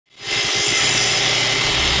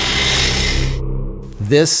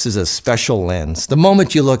This is a special lens. The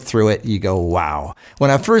moment you look through it, you go, wow.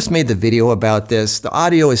 When I first made the video about this, the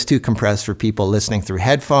audio is too compressed for people listening through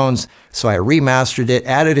headphones, so I remastered it,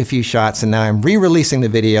 added a few shots, and now I'm re-releasing the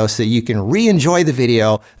video so you can re-enjoy the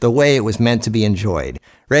video the way it was meant to be enjoyed.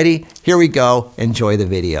 Ready? Here we go. Enjoy the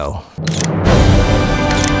video.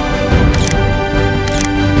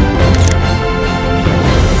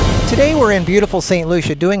 Today we're in beautiful St.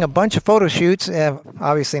 Lucia doing a bunch of photo shoots,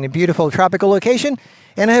 obviously in a beautiful tropical location.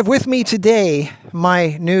 And I have with me today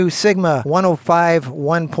my new Sigma 105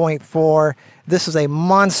 1.4. This is a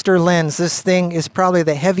monster lens. This thing is probably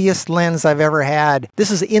the heaviest lens I've ever had.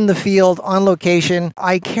 This is in the field, on location.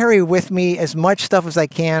 I carry with me as much stuff as I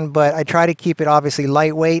can, but I try to keep it obviously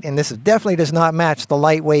lightweight, and this definitely does not match the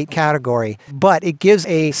lightweight category. But it gives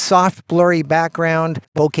a soft, blurry background,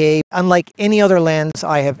 bokeh, unlike any other lens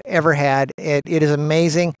I have ever had. It is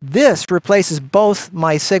amazing. This replaces both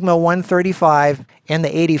my Sigma 135 and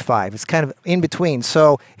the 85. It's kind of in between.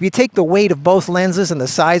 So if you take the weight of both lenses and the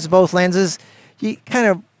size of both lenses, it kind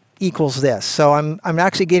of equals this. So I'm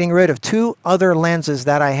actually getting rid of two other lenses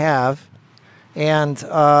that I have and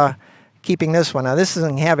keeping this one. Now this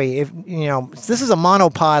isn't heavy. If you know, this is a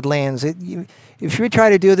monopod lens. If you try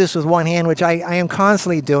to do this with one hand, which I am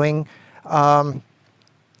constantly doing,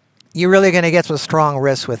 you're really going to get some strong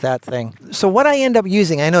wrists with that thing. So what I end up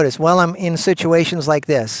using, I notice, while I'm in situations like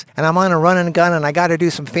this, and I'm on a run and gun and I got to do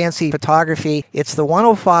some fancy photography, it's the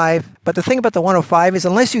 105. But the thing about the 105 is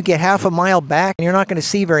unless you get half a mile back, you're not going to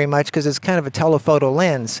see very much because it's kind of a telephoto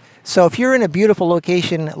lens. So if you're in a beautiful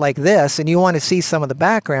location like this and you want to see some of the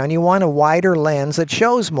background, you want a wider lens that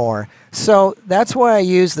shows more. So that's why I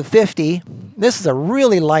use the 50. This is a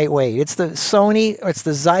really lightweight. It's the Sony, or it's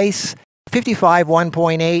the Zeiss 55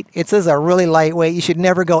 1.8. It says a really lightweight. You should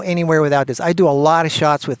never go anywhere without this. I do a lot of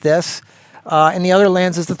shots with this. And the other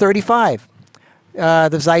lens is the 35.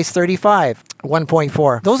 The Zeiss 35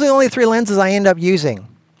 1.4. Those are the only three lenses I end up using.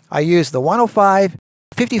 I use the 105,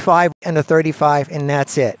 55, and the 35, and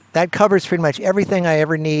that's it. That covers pretty much everything I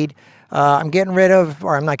ever need. I'm getting rid of,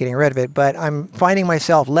 or I'm not getting rid of it, but I'm finding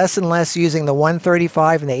myself less and less using the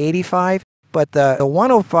 135 and the 85. But the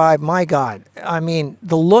 105, my God, I mean,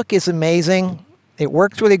 the look is amazing. It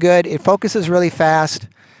works really good. It focuses really fast.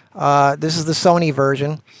 This is the Sony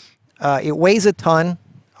version. It weighs a ton.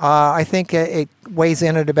 I think it weighs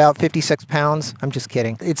in at about 56 pounds. I'm just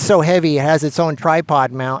kidding. It's so heavy, it has its own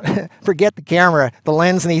tripod mount. Forget the camera. The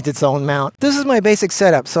lens needs its own mount. This is my basic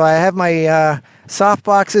setup. So I have my soft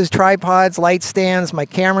boxes, tripods, light stands, my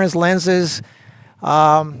cameras, lenses,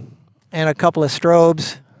 and a couple of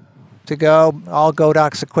strobes to go. All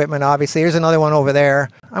Godox equipment, obviously. Here's another one over there.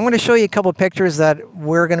 I'm going to show you a couple pictures that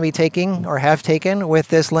we're going to be taking or have taken with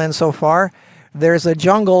this lens so far. There's a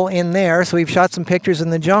jungle in there, so we've shot some pictures in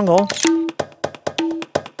the jungle.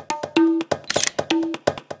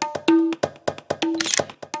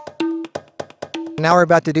 Now we're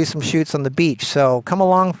about to do some shoots on the beach, so come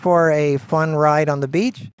along for a fun ride on the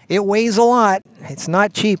beach. It weighs a lot. It's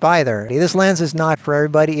not cheap either. This lens is not for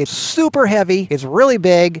everybody. It's super heavy. It's really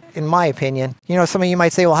big, in my opinion. You know, some of you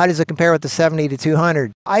might say, well, how does it compare with the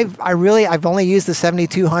 70-200? I've only used the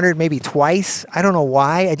 70-200 maybe twice. I don't know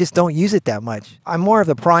why. I just don't use it that much. I'm more of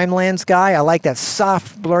the prime lens guy. I like that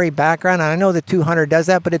soft, blurry background. And I know the 200 does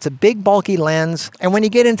that, but it's a big, bulky lens. And when you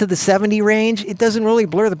get into the 70 range, it doesn't really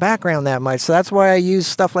blur the background that much. So that's why I use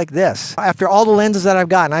stuff like this. After all the lenses that I've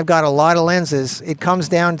gotten, I've got a lot of lenses. It comes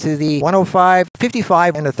down to the 105,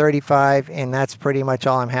 55, and the 35, and that's pretty much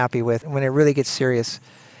all I'm happy with when it really gets serious.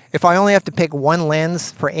 If I only have to pick one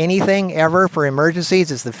lens for anything ever for emergencies,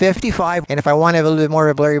 it's the 55, and if I want to have a little bit more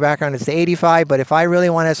of a blurry background, it's the 85, but if I really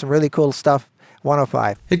want to have some really cool stuff,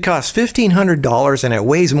 105. It costs $1,500 and it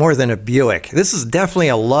weighs more than a Buick. This is definitely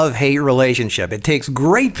a love-hate relationship. It takes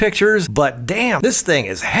great pictures, but damn, this thing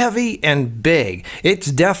is heavy and big.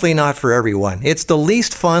 It's definitely not for everyone. It's the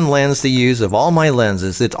least fun lens to use of all my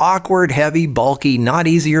lenses. It's awkward, heavy, bulky, not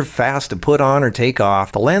easy or fast to put on or take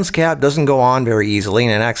off. The lens cap doesn't go on very easily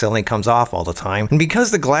and it accidentally comes off all the time. And because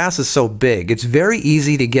the glass is so big, it's very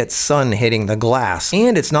easy to get sun hitting the glass.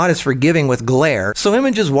 And it's not as forgiving with glare, so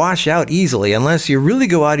images wash out easily unless you really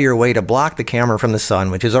go out of your way to block the camera from the sun,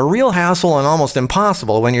 which is a real hassle and almost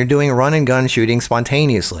impossible when you're doing run and gun shooting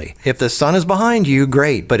spontaneously. If the sun is behind you,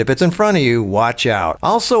 great, but if it's in front of you, watch out.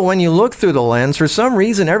 Also, when you look through the lens, for some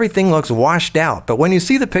reason everything looks washed out, but when you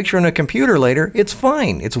see the picture on a computer later, it's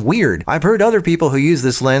fine. It's weird. I've heard other people who use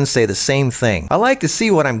this lens say the same thing. I like to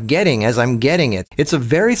see what I'm getting as I'm getting it. It's a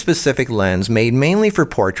very specific lens made mainly for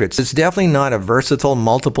portraits. It's definitely not a versatile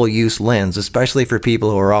multiple use lens, especially for people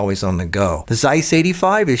who are always on the go. The Zeiss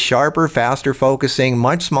 85 is sharper, faster focusing,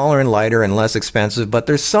 much smaller and lighter and less expensive, but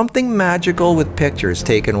there's something magical with pictures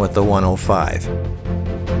taken with the 105.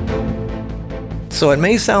 So it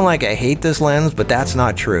may sound like I hate this lens, but that's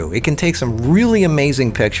not true. It can take some really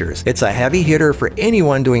amazing pictures. It's a heavy hitter for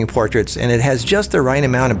anyone doing portraits, and it has just the right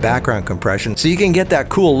amount of background compression so you can get that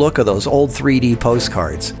cool look of those old 3D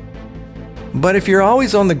postcards. But if you're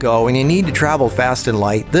always on the go and you need to travel fast and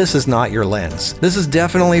light, this is not your lens. This is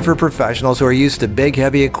definitely for professionals who are used to big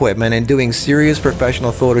heavy equipment and doing serious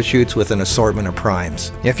professional photo shoots with an assortment of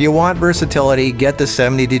primes. If you want versatility, get the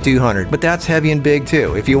 70-200, but that's heavy and big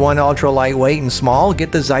too. If you want ultra lightweight and small,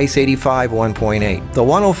 get the Zeiss 85 1.8. The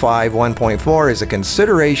 105 1.4 is a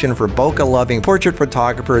consideration for bokeh loving portrait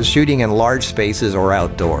photographers shooting in large spaces or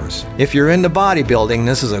outdoors. If you're into bodybuilding,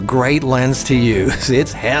 this is a great lens to use.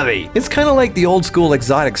 It's heavy. It's kind of like the old school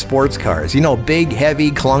exotic sports cars. You know, big, heavy,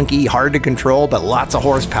 clunky, hard to control, but lots of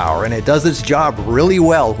horsepower, and it does its job really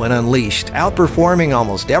well when unleashed, outperforming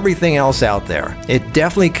almost everything else out there. It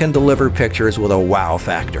definitely can deliver pictures with a wow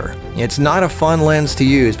factor. It's not a fun lens to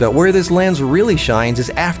use, but where this lens really shines is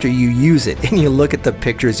after you use it and you look at the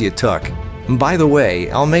pictures you took. By the way,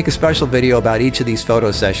 I'll make a special video about each of these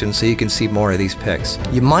photo sessions so you can see more of these pics.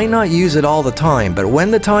 You might not use it all the time, but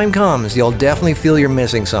when the time comes, you'll definitely feel you're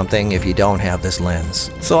missing something if you don't have this lens.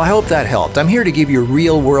 So I hope that helped. I'm here to give you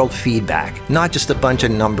real-world feedback, not just a bunch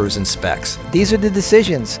of numbers and specs. These are the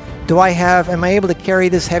decisions. Am I able to carry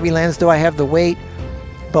this heavy lens? Do I have the weight?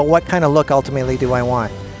 But what kind of look ultimately do I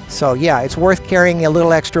want? So yeah, it's worth carrying a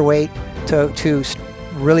little extra weight to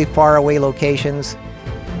really far away locations,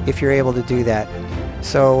 if you're able to do that.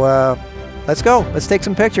 So let's go. Let's take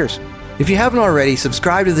some pictures. If you haven't already,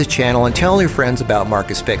 subscribe to the channel and tell your friends about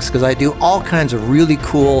MarkusPix, because I do all kinds of really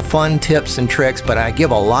cool, fun tips and tricks, but I give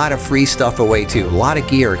a lot of free stuff away too. A lot of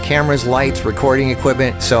gear, cameras, lights, recording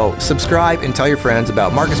equipment. So subscribe and tell your friends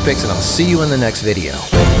about MarkusPix, and I'll see you in the next video.